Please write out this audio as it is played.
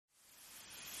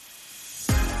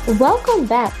Welcome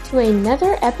back to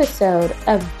another episode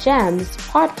of GEMS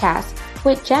podcast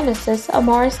with Genesis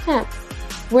Amaris Kemp,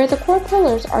 where the core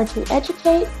pillars are to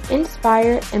educate,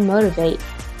 inspire, and motivate.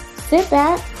 Sit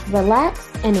back, relax,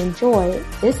 and enjoy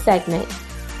this segment.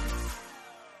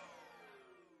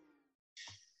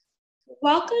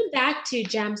 Welcome back to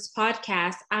GEMS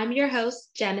podcast. I'm your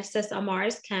host, Genesis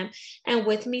Amaris Kemp, and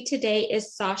with me today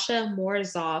is Sasha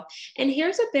Morozov. And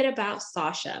here's a bit about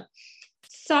Sasha.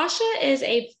 Sasha is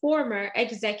a former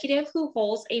executive who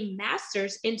holds a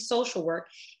master's in social work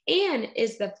and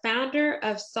is the founder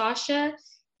of Sasha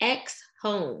X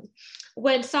Home.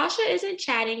 When Sasha isn't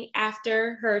chatting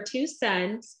after her two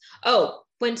sons,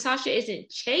 when Sasha isn't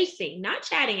chasing, not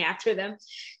chatting after them,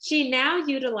 she now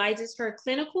utilizes her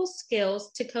clinical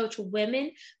skills to coach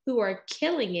women who are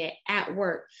killing it at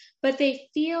work, but they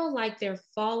feel like they're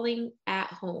falling at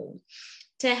home.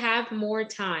 To have more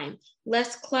time,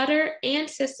 less clutter, and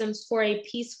systems for a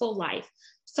peaceful life.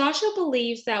 Sasha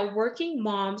believes that working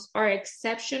moms are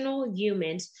exceptional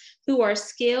humans who are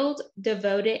skilled,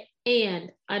 devoted,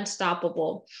 and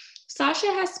unstoppable. Sasha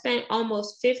has spent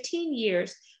almost 15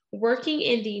 years working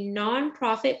in the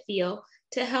nonprofit field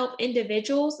to help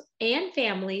individuals and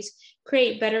families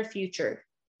create better futures.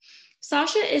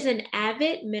 Sasha is an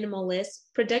avid minimalist,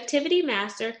 productivity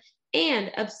master,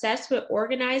 and obsessed with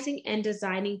organizing and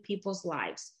designing people's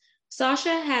lives.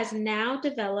 Sasha has now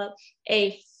developed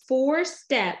a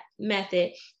 4-step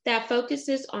method that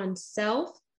focuses on self,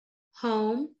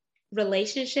 home,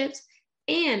 relationships,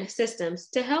 and systems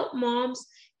to help moms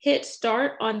hit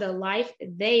start on the life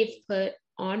they've put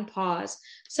on pause.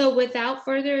 So without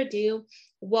further ado,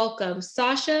 welcome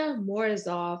Sasha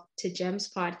Morozov to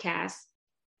GEMS Podcast.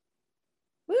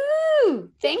 Woo!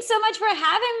 Thanks so much for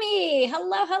having me.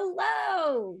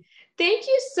 Hello. Thank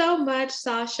you so much,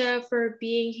 Sasha, for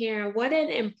being here. What an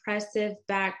impressive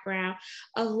background.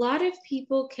 A lot of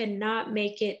people cannot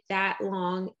make it that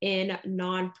long in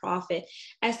nonprofit,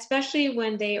 especially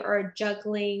when they are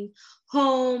juggling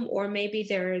home, or maybe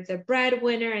they're the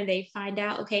breadwinner and they find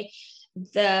out, okay,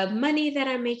 the money that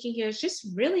I'm making here is just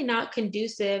really not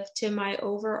conducive to my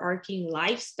overarching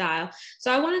lifestyle.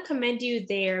 So I want to commend you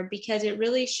there, because it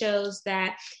really shows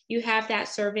that you have that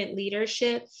servant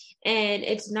leadership, and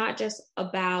it's not just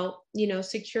about,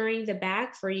 securing the bag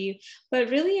for you, but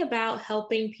really about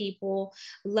helping people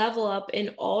level up in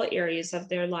all areas of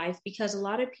their life, because a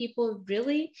lot of people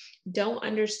really don't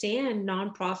understand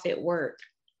nonprofit work.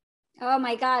 Oh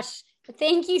my gosh.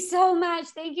 Thank you so much.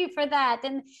 Thank you for that.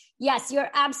 And yes, you're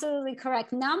absolutely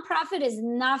correct. Nonprofit is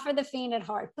not for the faint at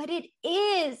heart, but it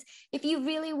is if you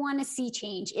really want to see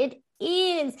change. It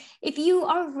is if you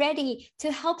are ready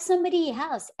to help somebody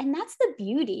else. And that's the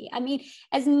beauty. I mean,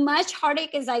 as much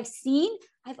heartache as I've seen,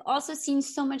 I've also seen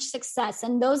so much success.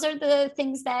 And those are the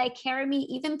things that carry me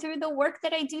even through the work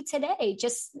that I do today,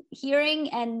 just hearing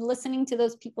and listening to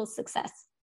those people's success.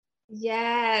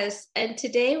 Yes. And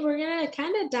today we're going to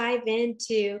kind of dive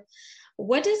into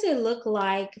what does it look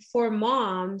like for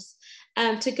moms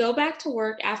to go back to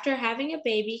work after having a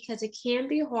baby, because it can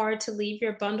be hard to leave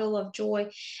your bundle of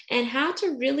joy, and how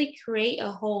to really create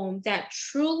a home that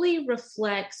truly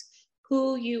reflects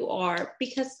who you are,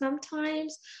 because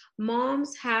sometimes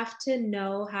moms have to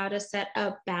know how to set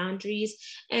up boundaries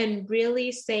and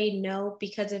really say no,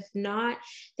 because if not,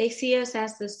 they see us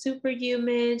as the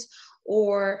superhumans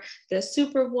or the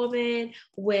superwoman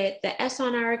with the S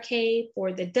on our cape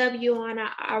or the W on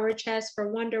our chest for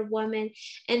Wonder Woman.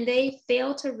 And they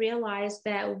fail to realize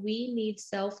that we need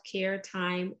self-care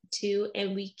time too,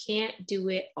 and we can't do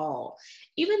it all,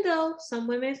 even though some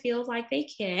women feel like they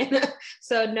can.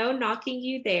 So no knocking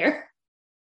you there.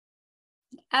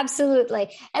 Absolutely.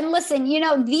 And listen,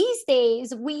 these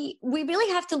days we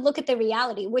really have to look at the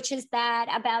reality, which is that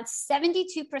about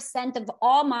 72% of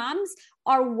all moms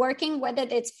are working, whether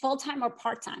it's full-time or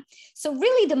part-time. So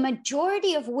really the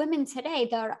majority of women today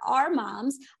that are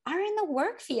moms are in the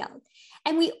work field.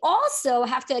 And we also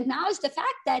have to acknowledge the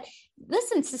fact that,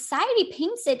 listen, society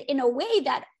paints it in a way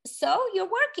that, so you're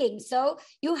working. So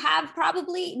you have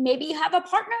maybe you have a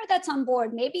partner that's on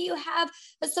board. Maybe you have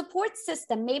a support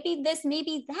system, maybe this,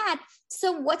 maybe that.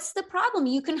 So what's the problem?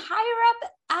 You can hire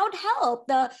out help.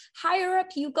 The higher up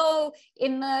you go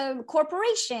in the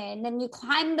corporation and you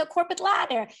climb the corporate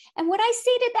ladder. And what I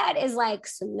say to that is like,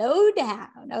 slow down.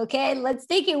 Okay. Let's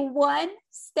take it one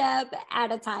step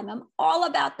at a time. I'm all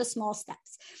about the small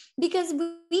steps, because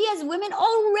we as women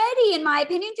already, in my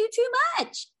opinion, do too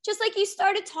much. Just like you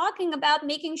started talking about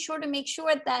making sure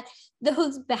that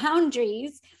those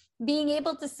boundaries, being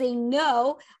able to say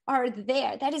no, are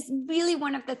there. That is really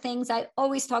one of the things I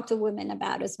always talk to women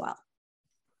about as well.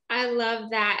 I I love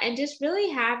that. And just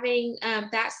really having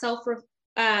that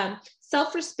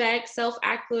self-respect,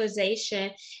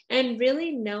 self-actualization, and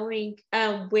really knowing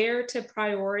where to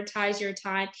prioritize your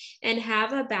time and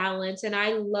have a balance. And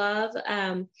I love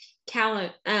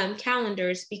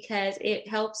calendars because it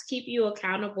helps keep you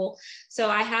accountable. So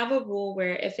I have a rule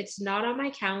where if it's not on my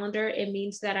calendar, it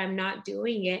means that I'm not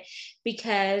doing it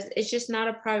because it's just not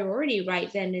a priority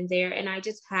right then and there. And I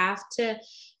just have to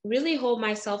really hold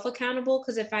myself accountable,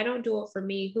 because if I don't do it for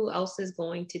me, who else is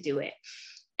going to do it?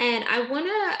 And I want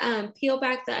to peel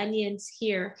back the onions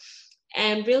here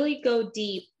and really go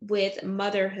deep with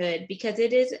motherhood, because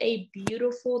it is a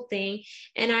beautiful thing.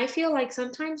 And I feel like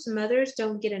sometimes mothers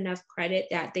don't get enough credit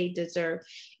that they deserve.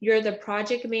 You're the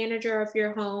project manager of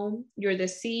your home, you're the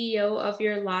CEO of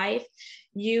your life,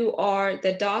 you are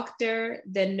the doctor,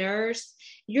 the nurse,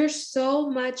 you're so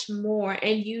much more,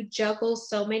 and you juggle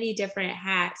so many different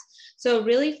hats. So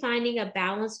really finding a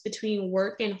balance between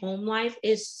work and home life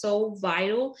is so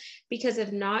vital, because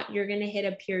if not, you're going to hit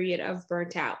a period of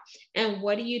burnt out. And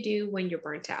what do you do when you're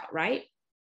burnt out, right?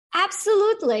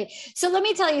 Absolutely. So let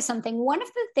me tell you something. One of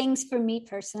the things for me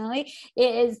personally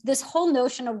is this whole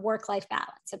notion of work-life balance.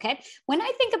 Okay. When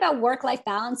I think about work-life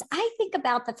balance, I think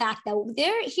about the fact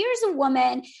that here's a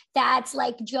woman that's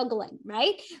like juggling,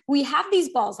 right? We have these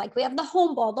balls, like we have the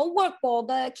home ball, the work ball,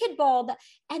 the kid ball,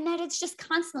 and that it's just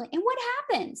constantly. And what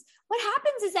happens? What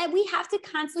happens is that we have to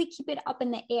constantly keep it up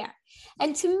in the air.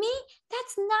 And to me,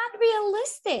 that's not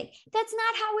realistic. That's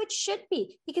not how it should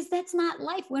be, because that's not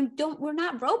life. We're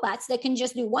not robots that can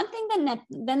just do one thing, then the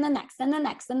next, then the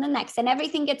next, then the next, and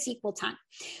everything gets equal time.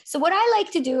 So what I like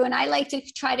to do, and I like to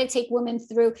try to take women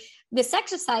through this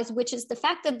exercise, which is the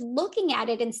fact of looking at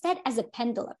it instead as a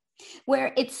pendulum,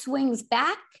 where it swings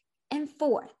back and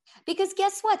forth. Because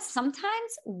guess what?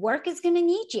 Sometimes work is going to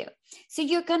need you. So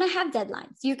you're going to have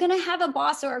deadlines. You're going to have a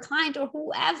boss or a client or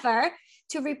whoever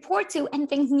to report to, and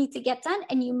things need to get done,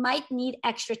 and you might need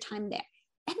extra time there.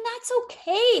 And that's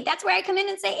okay. That's where I come in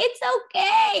and say, it's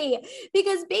okay.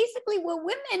 Because basically what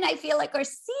women, I feel like, are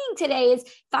seeing today is,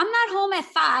 if I'm not home at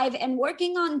 5 and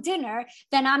working on dinner,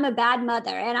 then I'm a bad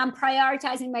mother and I'm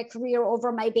prioritizing my career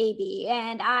over my baby.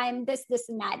 And I'm this,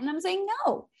 and that. And I'm saying,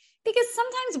 no. Because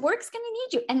sometimes work's going to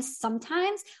need you, and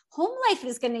sometimes home life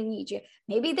is going to need you.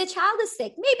 Maybe the child is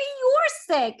sick. Maybe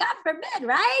you're sick, God forbid,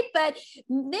 right? But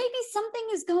maybe something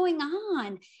is going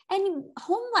on, and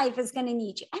home life is going to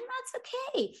need you. And that's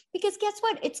okay, because guess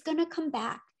what? It's going to come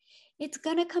back. It's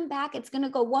going to come back. It's going to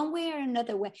go one way or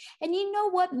another way. And you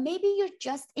know what? Maybe you're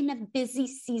just in a busy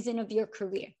season of your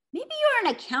career. Maybe you're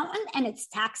an accountant and it's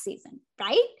tax season,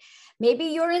 right? Maybe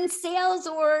you're in sales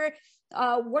or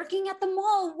working at the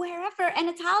mall, wherever, and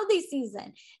it's holiday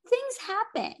season. Things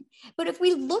happen. But if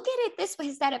we look at it this way,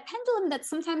 is that a pendulum that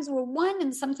sometimes we're one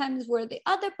and sometimes we're the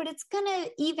other, but it's going to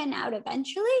even out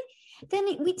eventually, then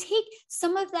we take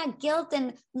some of that guilt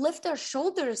and lift our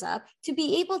shoulders up to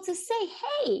be able to say,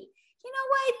 hey, you know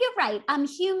what? You're right. I'm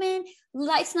human.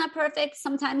 Life's not perfect.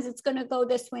 Sometimes it's going to go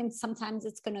this way, and sometimes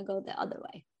it's going to go the other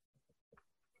way.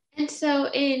 And so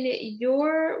in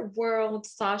your world,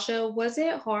 Sasha, was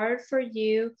it hard for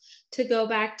you to go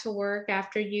back to work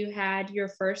after you had your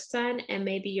first son and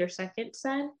maybe your second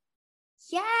son?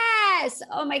 Yes.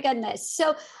 Oh my goodness.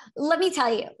 So let me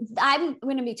tell you, I'm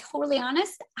going to be totally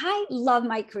honest. I love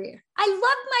my career. I love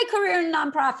my career in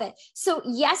nonprofit. So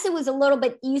yes, it was a little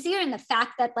bit easier in the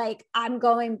fact that like I'm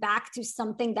going back to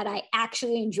something that I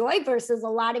actually enjoy versus a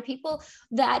lot of people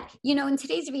that, you know, in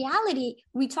today's reality,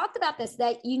 we talked about this,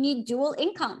 that you need dual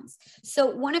incomes.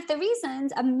 So one of the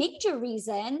reasons, a major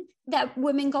reason that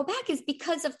women go back is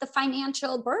because of the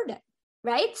financial burden.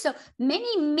 Right? So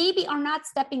many maybe are not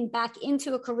stepping back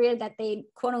into a career that they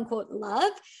quote unquote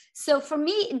love. So for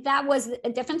me, that was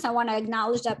a difference. I want to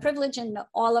acknowledge that privilege and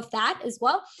all of that as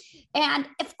well. And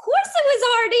of course it was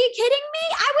hard. Are you kidding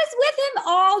me? I was with him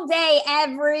all day,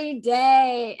 every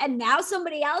day. And now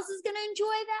somebody else is going to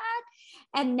enjoy that.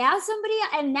 And now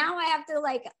I have to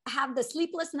like have the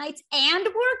sleepless nights and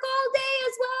work all day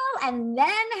as well. And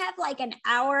then have like an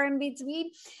hour in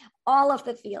between, all of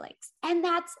the feelings. And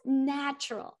that's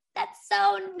natural. That's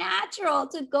so natural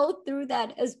to go through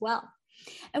that as well.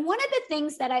 And one of the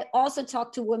things that I also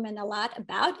talk to women a lot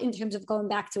about in terms of going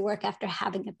back to work after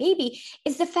having a baby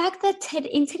is the fact that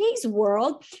in today's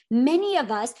world, many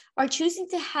of us are choosing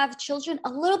to have children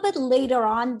a little bit later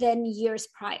on than years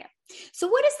prior. So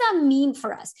what does that mean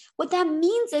for us? What that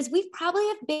means is we probably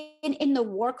have been in the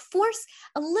workforce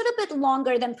a little bit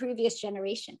longer than previous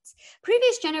generations.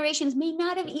 Previous generations may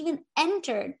not have even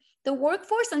entered the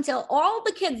workforce until all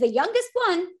the kids, the youngest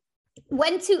one,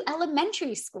 went to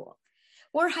elementary school.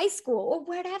 or high school or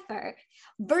whatever,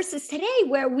 versus today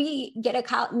where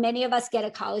many of us get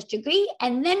a college degree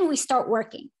and then we start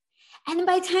working. And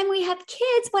by the time we have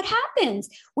kids, what happens?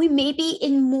 We may be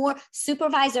in more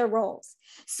supervisor roles.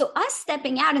 So us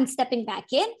stepping out and stepping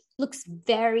back in looks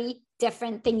very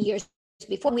different than years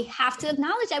before. We have to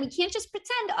acknowledge that. We can't just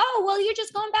pretend, oh, well, you're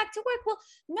just going back to work. Well,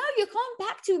 no, you're going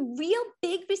back to real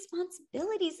big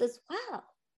responsibilities as well.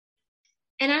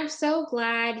 And I'm so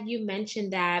glad you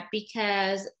mentioned that,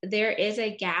 because there is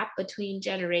a gap between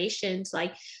generations.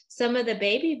 Like some of the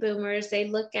baby boomers, they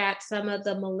look at some of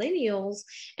the millennials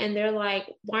and they're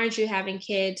like, why aren't you having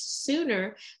kids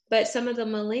sooner? But some of the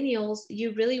millennials,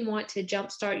 you really want to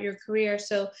jumpstart your career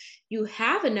so you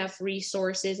have enough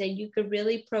resources and you could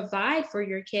really provide for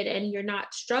your kid and you're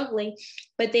not struggling,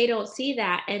 but they don't see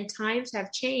that. And times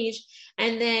have changed.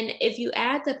 And then if you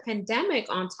add the pandemic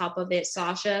on top of it,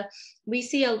 Sasha, we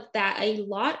see that a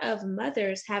lot of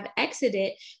mothers have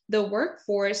exited the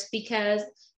workforce because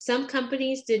some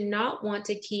companies did not want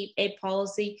to keep a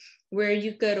policy where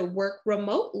you could work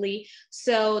remotely.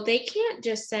 So they can't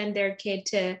just send their kid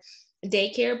to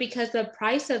daycare because the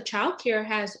price of childcare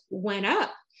has went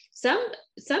up. Some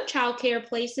childcare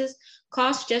places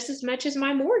cost just as much as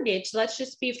my mortgage. Let's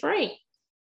just be frank.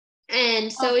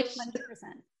 And so it's 100%.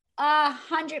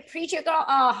 100, preacher girl,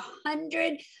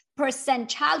 100%.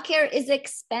 Childcare is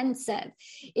expensive.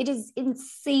 It is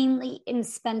insanely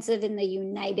expensive in the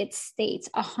United States,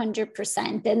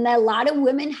 100%. And a lot of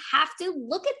women have to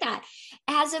look at that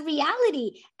as a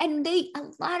reality. And a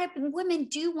lot of women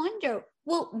do wonder,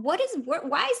 well, why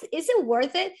is it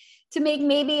worth it to make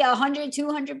maybe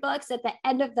 $100-200 at the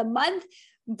end of the month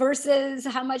versus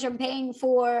how much I'm paying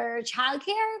for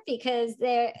childcare, because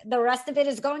the rest of it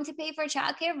is going to pay for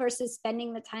childcare versus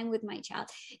spending the time with my child.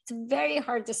 It's very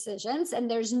hard decisions, and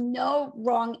there's no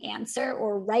wrong answer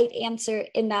or right answer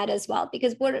in that as well.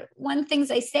 Because one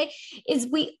things I say is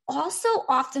we also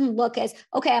often look as,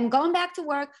 okay, I'm going back to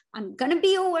work, I'm going to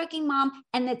be a working mom,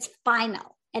 and it's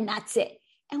final, and that's it.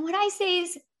 And what I say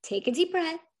is take a deep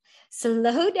breath,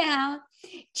 slow down.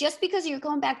 Just because you're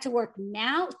going back to work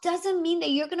now doesn't mean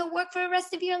that you're going to work for the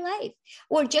rest of your life.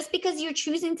 Or just because you're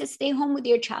choosing to stay home with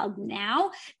your child now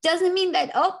doesn't mean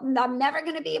that, oh, I'm never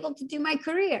going to be able to do my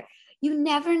career. You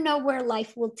never know where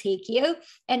life will take you.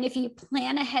 And if you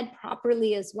plan ahead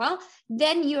properly as well,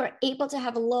 then you're able to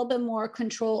have a little bit more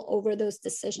control over those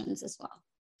decisions as well.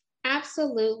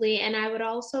 Absolutely. And I would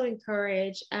also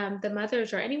encourage the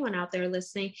mothers or anyone out there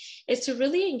listening is to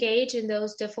really engage in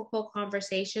those difficult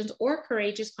conversations or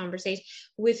courageous conversations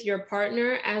with your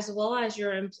partner as well as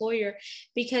your employer.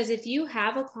 Because if you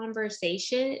have a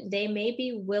conversation, they may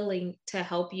be willing to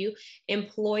help you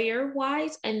employer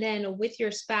wise. And then with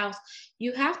your spouse,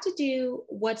 you have to do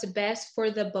what's best for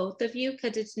the both of you,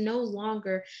 because it's no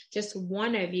longer just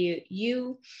one of you.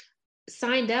 You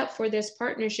signed up for this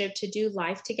partnership to do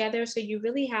life together. So you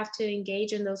really have to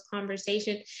engage in those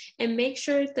conversations and make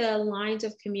sure the lines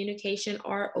of communication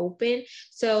are open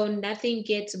so nothing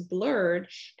gets blurred.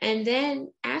 And then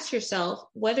ask yourself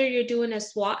whether you're doing a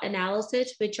SWOT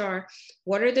analysis, which are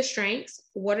what are the strengths,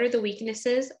 what are the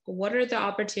weaknesses, what are the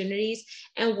opportunities,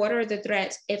 and what are the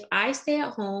threats. If I stay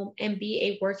at home and be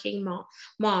a working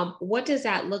mom, what does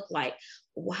that look like?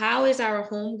 How is our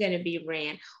home going to be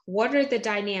ran? What are the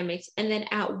dynamics? And then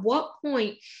at what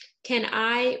point can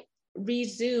I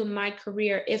resume my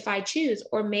career if I choose?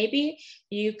 Or maybe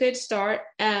you could start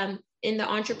in the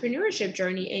entrepreneurship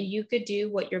journey and you could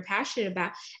do what you're passionate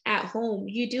about at home.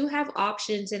 You do have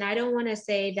options. And I don't want to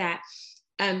say that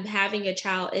having a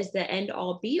child is the end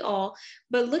all be all,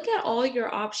 but look at all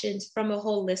your options from a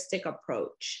holistic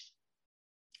approach.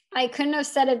 I couldn't have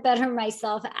said it better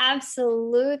myself.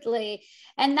 Absolutely.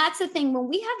 And that's the thing. When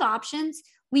we have options,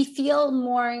 we feel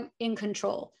more in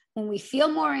control. When we feel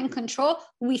more in control,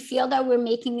 we feel that we're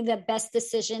making the best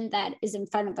decision that is in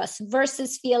front of us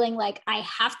versus feeling like I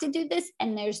have to do this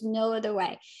and there's no other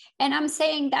way. And I'm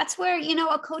saying that's where,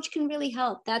 a coach can really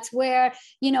help. That's where,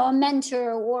 a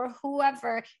mentor or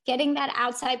whoever getting that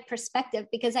outside perspective,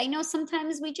 because I know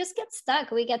sometimes we just get stuck.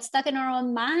 We get stuck in our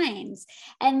own minds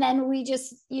and then we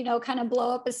just, kind of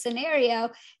blow up a scenario.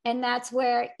 And that's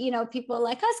where, people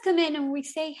like us come in and we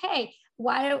say, hey,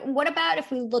 what about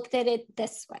if we looked at it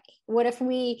this way? What if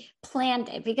we planned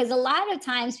it? Because a lot of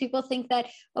times people think that,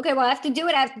 okay, well, I have to do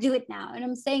it now. And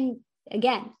I'm saying,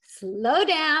 again, slow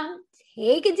down,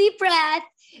 take a deep breath,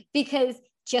 because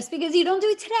just because you don't do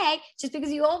it today, just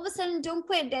because you all of a sudden don't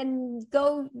quit and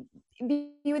go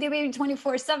be with your baby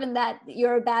 24/7, that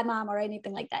you're a bad mom or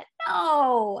anything like that.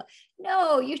 No,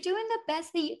 you're doing the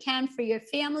best that you can for your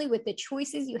family with the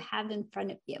choices you have in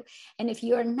front of you. And if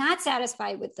you're not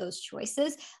satisfied with those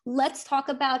choices, let's talk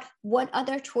about what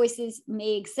other choices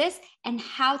may exist and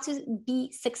how to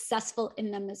be successful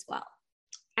in them as well.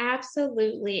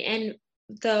 Absolutely. And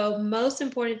the most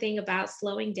important thing about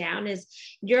slowing down is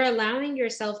you're allowing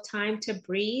yourself time to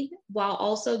breathe while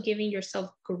also giving yourself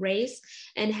grace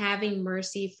and having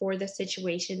mercy for the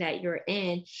situation that you're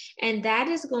in. And that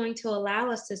is going to allow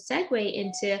us to segue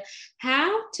into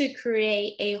how to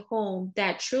create a home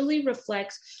that truly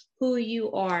reflects who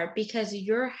you are, because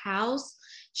your house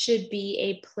should be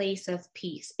a place of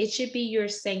peace. It should be your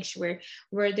sanctuary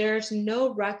where there's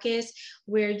no ruckus,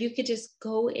 where you could just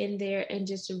go in there and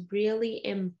just really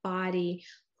embody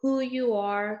who you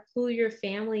are, who your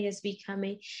family is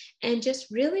becoming, and just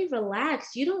really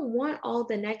relax. You don't want all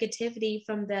the negativity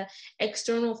from the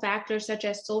external factors such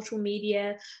as social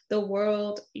media, the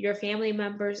world, your family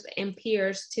members and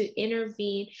peers to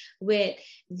intervene with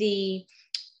the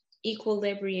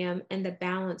equilibrium and the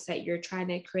balance that you're trying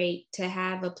to create to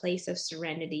have a place of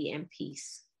serenity and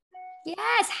peace.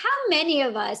 Yes. How many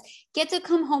of us get to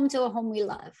come home to a home we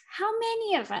love? How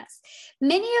many of us?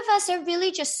 Many of us are really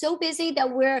just so busy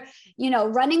that we're,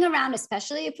 running around,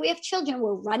 especially if we have children,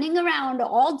 we're running around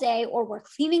all day, or we're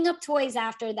cleaning up toys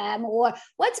after them, or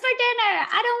what's for dinner?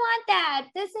 I don't want that.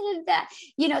 This and that.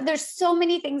 There's so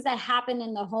many things that happen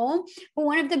in the home. But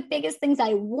one of the biggest things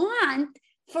I want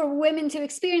for women to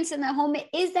experience in the home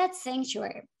is that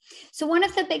sanctuary. So one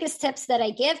of the biggest tips that I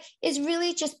give is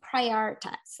really just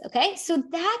prioritize. Okay. So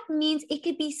that means it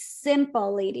could be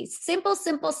simple, ladies. Simple is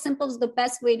the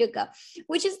best way to go,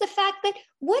 which is the fact that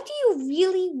what do you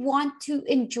really want to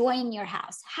enjoy in your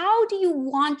house? How do you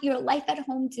want your life at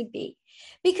home to be?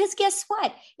 Because guess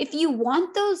what? If you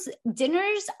want those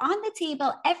dinners on the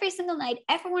table every single night,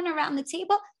 everyone around the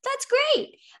table, that's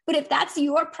great. But if that's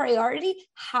your priority,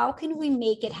 how can we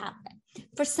make it happen?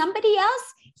 For somebody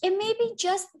else, it may be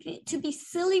just to be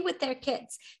silly with their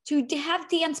kids, to have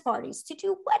dance parties, to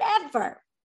do whatever.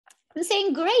 I'm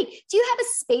saying, great. Do you have a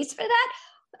space for that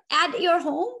at your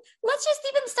home? Let's just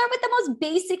even start with the most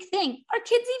basic thing. Are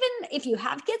kids, even if you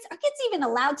have kids, are kids even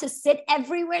allowed to sit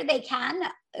everywhere they can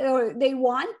or they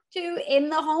want to in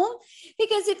the home?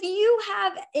 Because if you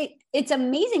have it, it's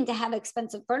amazing to have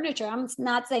expensive furniture. I'm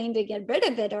not saying to get rid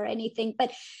of it or anything,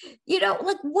 but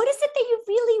what is it that you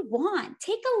really want?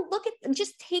 Take a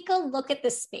look at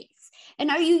the space.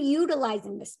 And are you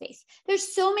utilizing the space?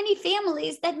 There's so many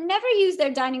families that never use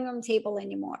their dining room table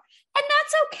anymore. And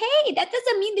that's okay. That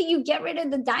doesn't mean that you get rid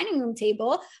of the dining room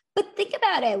table, but think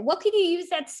about it. What could you use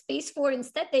that space for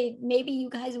instead that maybe you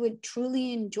guys would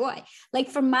truly enjoy? Like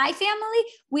for my family,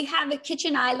 we have a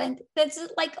kitchen island that's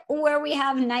like where we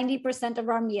have 90% of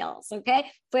our meals, okay?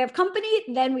 If we have company,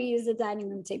 then we use the dining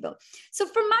room table. So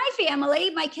for my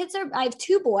family, I have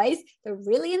 2 boys. They're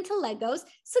really into Legos.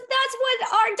 So that's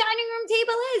what our dining room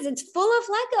table is. It's full of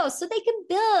Legos so they can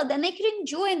build and they can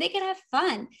enjoy and they can have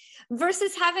fun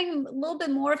versus having a little bit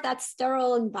more of that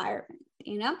sterile environment.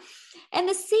 And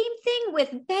the same thing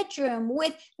with bedroom,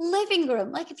 with living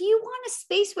room. Like if you want a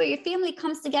space where your family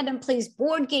comes together and plays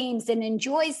board games and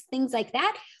enjoys things like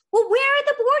that, well, where are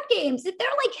the board games? If they're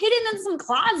like hidden in some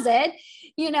closet,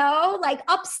 like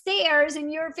upstairs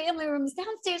in your family rooms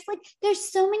downstairs, like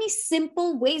there's so many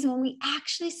simple ways when we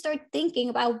actually start thinking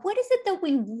about what is it that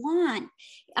we want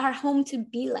our home to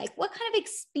be like? What kind of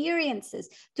experiences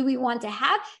do we want to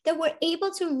have that we're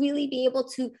able to really be able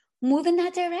to move in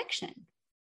that direction?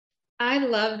 I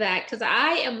love that because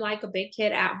I am like a big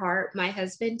kid at heart, my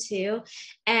husband too.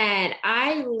 And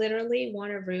I literally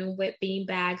want a room with bean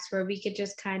bags where we could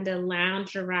just kind of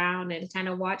lounge around and kind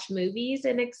of watch movies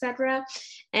and etc.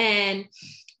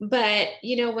 But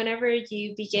whenever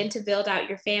you begin to build out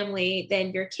your family, then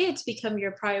your kids become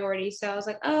your priority. So I was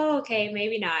like, oh, okay,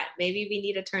 maybe not. Maybe we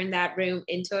need to turn that room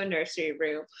into a nursery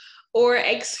room or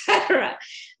etc.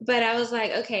 But I was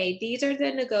like, okay, these are the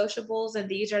negotiables and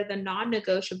these are the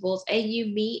non-negotiables, and you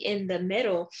meet in the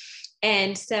middle.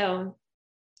 And so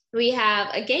we have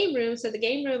a game room. So the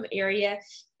game room area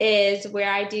is where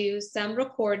I do some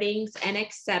recordings and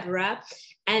etc.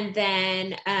 And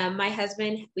then my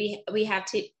husband, we have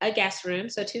a guest room,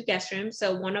 so 2 guest rooms.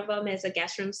 So one of them is a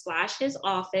guest room / his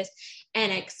office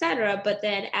and etc. But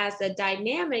then as the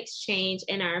dynamics change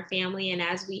in our family and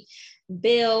as we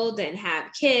build and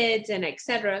have kids and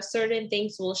etc., certain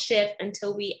things will shift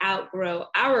until we outgrow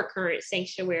our current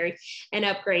sanctuary and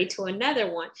upgrade to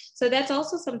another one. So that's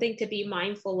also something to be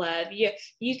mindful of.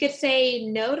 You could say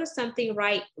no to something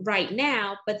right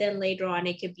now, but then later on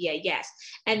it could be a yes.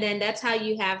 And then that's how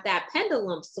you have that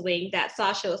pendulum swing that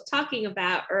Sasha was talking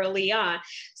about early on.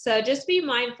 So just be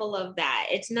mindful of that.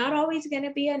 It's not always going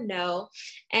to be a no,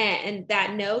 and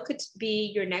that no could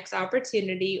be your next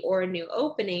opportunity or a new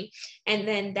opening. And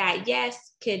then that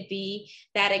yes could be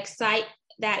that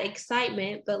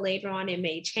excitement, but later on it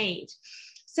may change.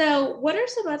 So what are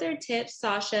some other tips,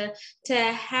 Sasha, to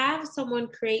have someone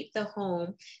create the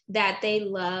home that they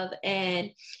love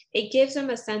and it gives them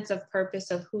a sense of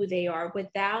purpose of who they are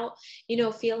without,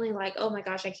 feeling like, oh my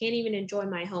gosh, I can't even enjoy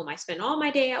my home. I spend all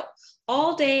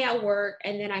day at work,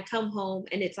 and then I come home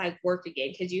and it's like work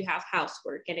again because you have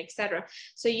housework and etc.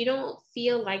 So you don't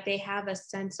feel like they have a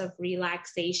sense of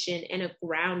relaxation and a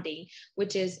grounding,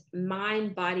 which is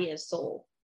mind, body, and soul.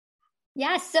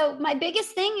 Yeah. So my biggest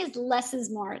thing is less is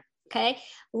more. Okay.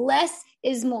 Less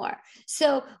is more.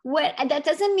 So that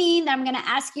doesn't mean that I'm going to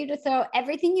ask you to throw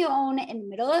everything you own in the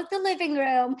middle of the living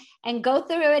room and go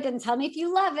through it and tell me if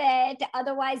you love it.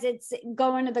 Otherwise it's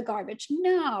going to the garbage.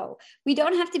 No, we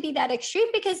don't have to be that extreme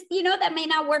because that may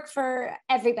not work for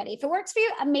everybody. If it works for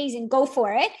you, amazing, go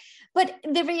for it. But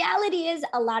the reality is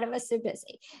a lot of us are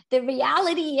busy. The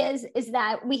reality is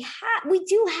that we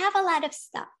do have a lot of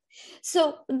stuff.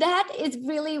 So that is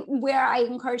really where I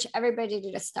encourage everybody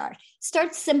to start.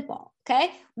 Start simple,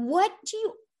 okay? What do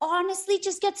you honestly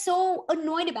just get so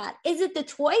annoyed about? Is it the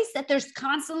toys, that there's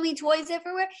constantly toys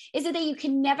everywhere? Is it that you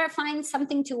can never find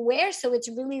something to wear, so it's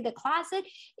really the closet?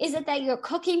 Is it that you're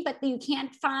cooking but you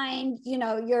can't find,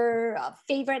 your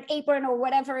favorite apron or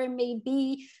whatever it may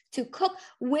be to cook?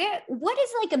 What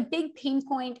is like a big pain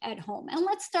point at home? And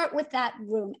let's start with that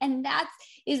room. And that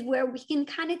is where we can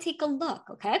kind of take a look,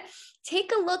 okay?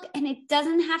 Take a look, and it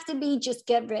doesn't have to be just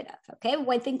get rid of, okay?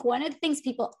 Well, I think one of the things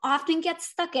people often get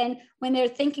stuck in when they're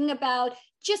thinking about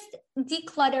just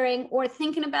decluttering or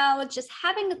thinking about just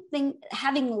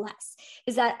having less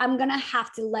is that I'm going to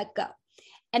have to let go.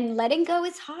 And letting go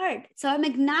is hard. So I'm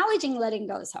acknowledging letting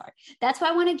go is hard. That's why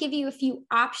I want to give you a few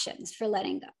options for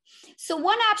letting go. So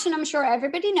one option I'm sure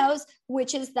everybody knows,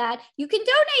 which is that you can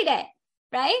donate it,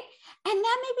 right? And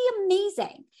that may be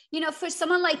amazing. For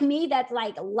someone like me that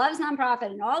loves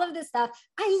nonprofit and all of this stuff,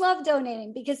 I love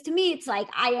donating because to me, it's like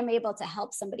I am able to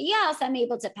help somebody else. I'm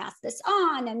able to pass this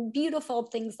on and beautiful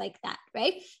things like that,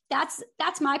 right? That's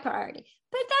my priority.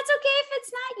 But that's okay if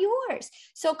it's not yours.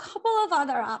 So a couple of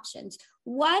other options.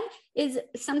 One is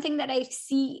something that I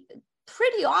see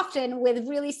pretty often with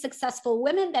really successful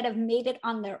women that have made it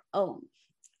on their own.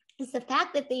 Is the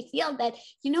fact that they feel that,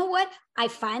 I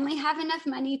finally have enough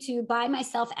money to buy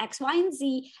myself X, Y, and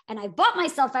Z, and I bought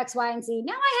myself X, Y, and Z.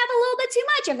 Now I have a little bit too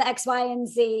much of X, Y, and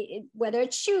Z, whether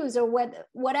it's shoes or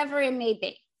whatever it may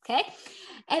be. Okay.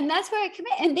 And that's where I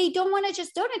commit. And they don't want to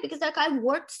just donate because I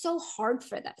worked so hard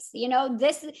for this.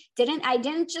 I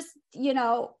didn't just,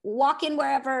 walk in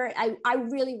wherever. I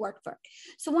really worked for it.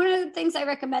 So one of the things I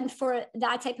recommend for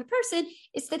that type of person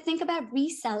is to think about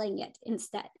reselling it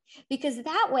instead. Because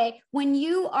that way, when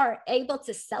you are able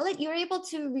to sell it, you're able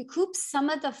to recoup some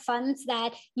of the funds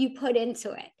that you put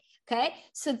into it. Okay.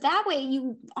 So that way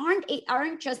you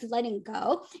aren't just letting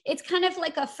go. It's kind of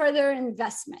like a further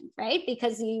investment, right?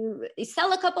 Because you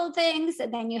sell a couple of things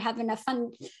and then you have enough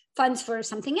funds for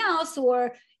something else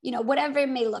or, whatever it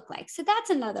may look like. So that's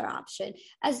another option,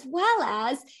 as well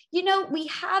as, we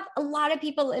have a lot of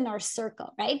people in our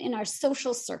circle, right? In our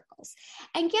social circles.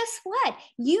 And guess what?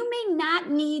 You may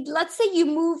not need, let's say you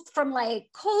moved from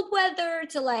cold weather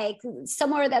to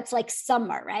somewhere that's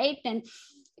summer, right?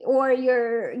 Or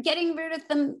you're getting rid of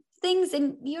some things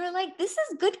and you're like, this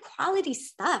is good quality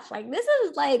stuff. This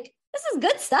is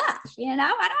good stuff. I don't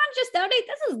want to just donate.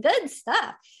 This is good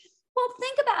stuff. Well,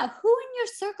 think about who in your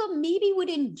circle maybe would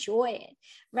enjoy it,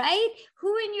 right?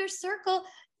 Who in your circle,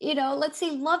 let's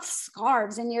say loves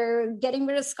scarves and you're getting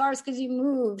rid of scarves because you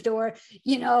moved, or,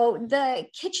 the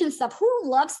kitchen stuff. Who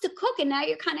loves to cook? And now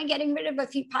you're kind of getting rid of a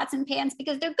few pots and pans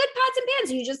because they're good pots and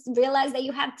pans. You just realize that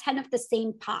you have 10 of the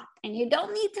same pot and you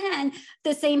don't need 10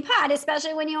 the same pot,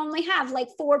 especially when you only have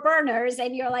 4 burners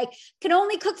and you're can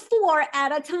only cook 4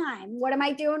 at a time. What am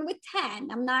I doing with 10?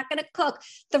 I'm not going to cook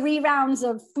 3 rounds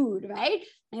of food, right?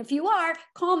 And if you are,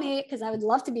 call me because I would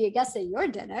love to be a guest at your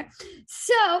dinner.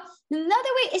 So another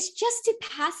way is just to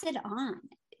pass it on.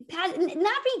 not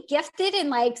be gifted and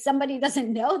like somebody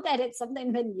doesn't know that it's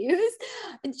something been used.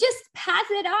 Just pass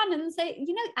it on and say,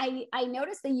 I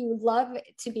noticed that you love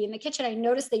to be in the kitchen. I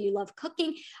noticed that you love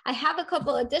cooking. I have a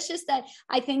couple of dishes that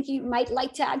I think you might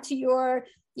like to add to your,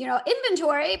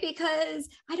 inventory because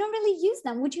I don't really use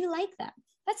them. Would you like them?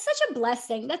 That's such a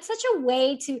blessing. That's such a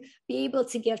way to be able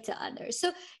to give to others. So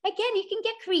again, you can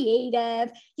get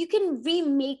creative. You can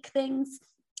remake things.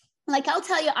 Like I'll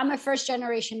tell you, I'm a first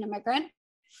generation immigrant.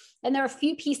 And there are a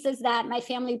few pieces that my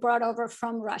family brought over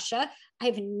from Russia. I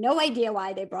have no idea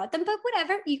why they brought them, but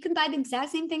whatever. You can buy the exact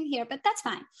same thing here, but that's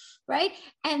fine, right?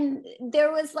 And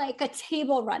there was like a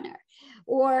table runner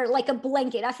or like a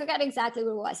blanket. I forgot exactly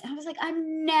what it was. And I was like,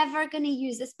 I'm never going to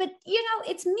use this. But,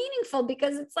 it's meaningful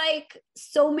because it's like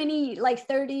so many, like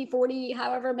 30, 40,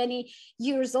 however many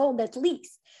years old at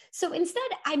least. So instead,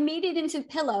 I made it into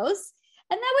pillows.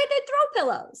 And that way they throw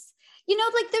pillows.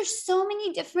 Like there's so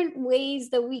many different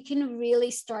ways that we can really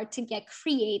start to get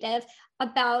creative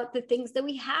about the things that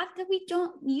we have that we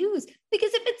don't use.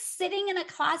 Because if it's sitting in a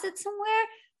closet somewhere,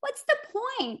 what's the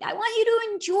point? I want you to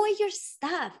enjoy your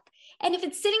stuff. And if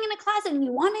it's sitting in a closet and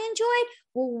you want to enjoy it,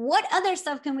 well, what other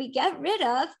stuff can we get rid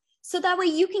of so that way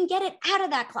you can get it out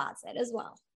of that closet as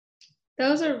well?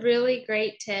 Those are really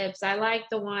great tips. I like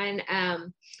the one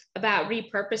about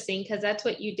repurposing, because that's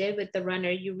what you did with the runner.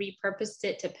 You repurposed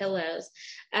it to pillows,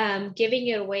 giving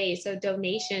it away. So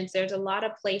donations, there's a lot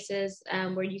of places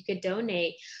where you could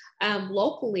donate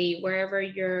locally, wherever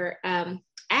you're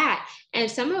at.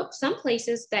 And some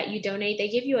places that you donate, they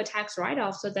give you a tax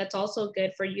write-off. So that's also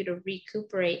good for you to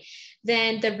recuperate.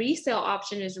 Then the resale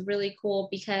option is really cool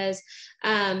because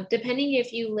depending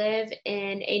if you live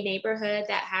in a neighborhood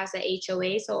that has a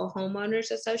HOA, so a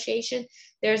homeowners association,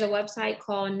 there's a website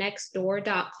called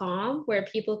nextdoor.com where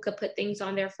people could put things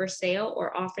on there for sale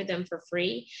or offer them for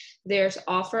free. There's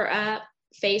OfferUp,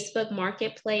 Facebook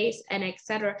Marketplace, and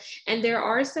etc. And there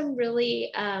are some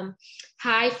really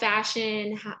high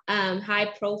fashion,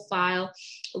 high profile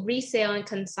resale and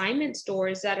consignment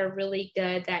stores that are really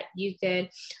good that you could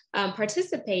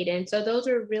participate in. So those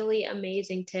are really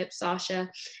amazing tips, Sasha.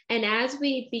 And as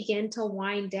we begin to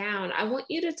wind down, I want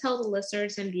you to tell the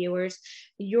listeners and viewers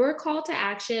your call to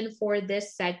action for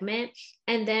this segment,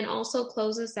 and then also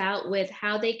close us out with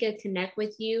how they could connect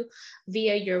with you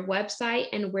via your website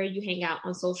and where you hang out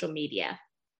on social media.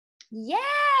 Yeah,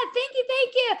 thank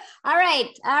you. All right.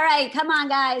 Come on,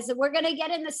 guys. We're going to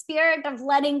get in the spirit of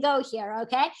letting go here,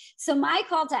 okay? So my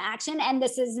call to action, and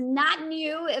this is not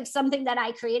new, it's something that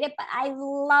I created, but I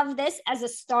love this as a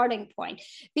starting point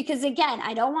because, again,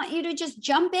 I don't want you to just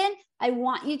jump in. I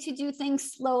want you to do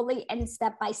things slowly and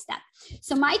step by step.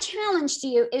 So my challenge to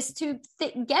you is to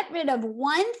get rid of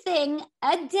one thing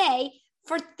a day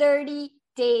for 30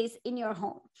 days in your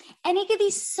home. And it could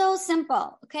be so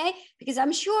simple, okay? Because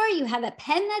I'm sure you have a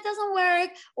pen that doesn't work,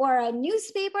 or a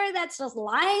newspaper that's just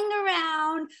lying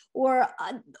around, or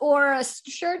a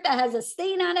shirt that has a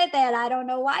stain on it that I don't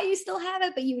know why you still have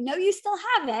it, but you still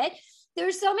have it.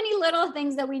 There's so many little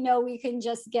things that we know we can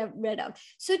just get rid of.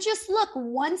 So just look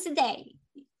once a day.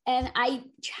 And I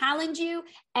challenge you,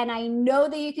 and I know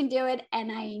that you can do it.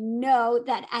 And I know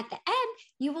that at the end,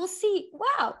 you will see,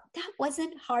 wow, that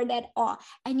wasn't hard at all.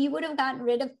 And you would have gotten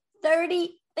rid of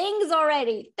 30 things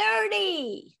already,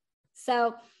 30.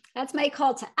 So that's my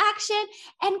call to action.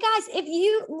 And guys, if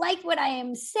you like what I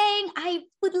am saying, I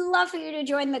would love for you to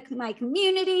join my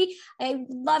community. I'd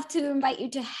love to invite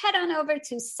you to head on over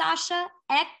to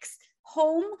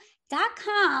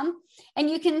SashaXHome.com, and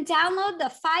you can download the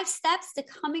 5 steps to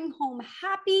coming home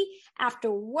happy after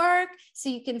work, so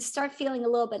you can start feeling a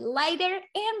little bit lighter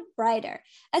and brighter.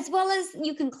 As well as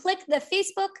you can click the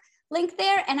Facebook link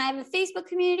there, and I have a Facebook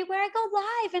community where I go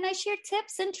live and I share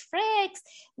tips and tricks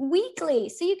weekly,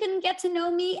 so you can get to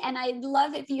know me. And I'd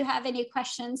love if you have any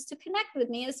questions to connect with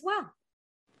me as well.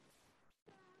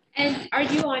 And are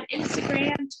you on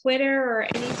Instagram, Twitter, or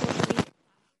any social media?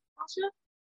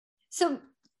 So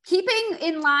keeping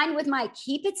in line with my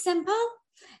keep it simple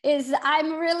is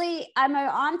I'm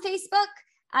on Facebook.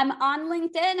 I'm on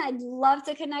LinkedIn. I'd love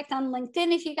to connect on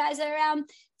LinkedIn if you guys are around.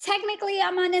 Technically,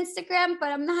 I'm on Instagram,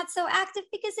 but I'm not so active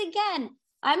because, again,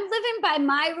 I'm living by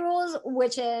my rules,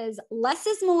 which is less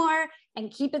is more and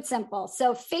keep it simple.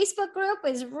 So Facebook group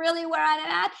is really where I'm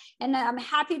at, and I'm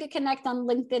happy to connect on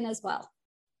LinkedIn as well.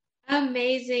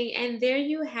 Amazing. And there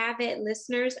you have it,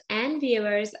 listeners and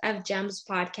viewers of GEMS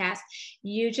Podcast.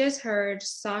 You just heard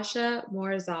Sasha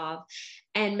Morozov.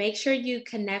 And make sure you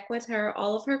connect with her.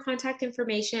 All of her contact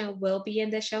information will be in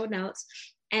the show notes.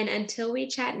 And until we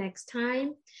chat next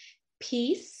time,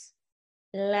 peace,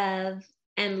 love,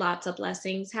 and lots of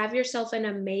blessings. Have yourself an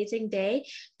amazing day.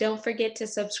 Don't forget to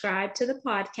subscribe to the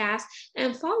podcast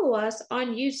and follow us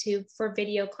on YouTube for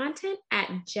video content at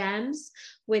Gems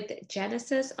with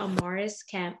Genesis Amaris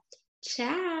Kemp.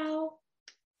 Ciao.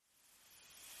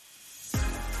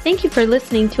 Thank you for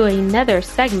listening to another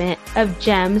segment of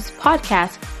Gems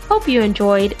Podcast. Hope you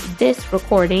enjoyed this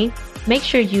recording. Make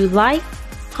sure you like,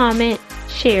 comment,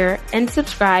 share, and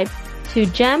subscribe to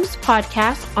Gems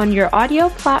Podcast on your audio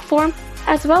platform,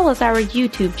 as well as our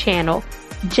YouTube channel,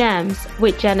 Gems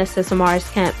with Genesis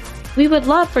Amaris Kemp. We would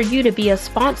love for you to be a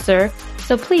sponsor,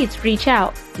 so please reach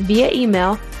out via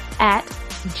email at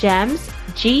gems,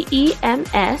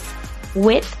 Gems,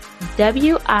 with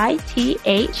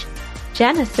WITH,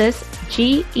 Genesis,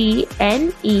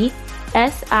 GENESIS,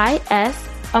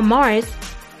 Amaris,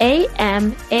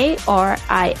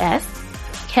 AMARIS,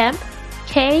 Kemp,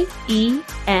 KEMP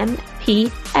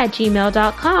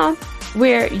 @gmail.com,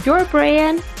 where your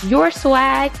brand, your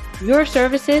swag, your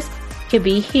services can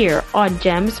be here on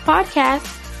Gems Podcast.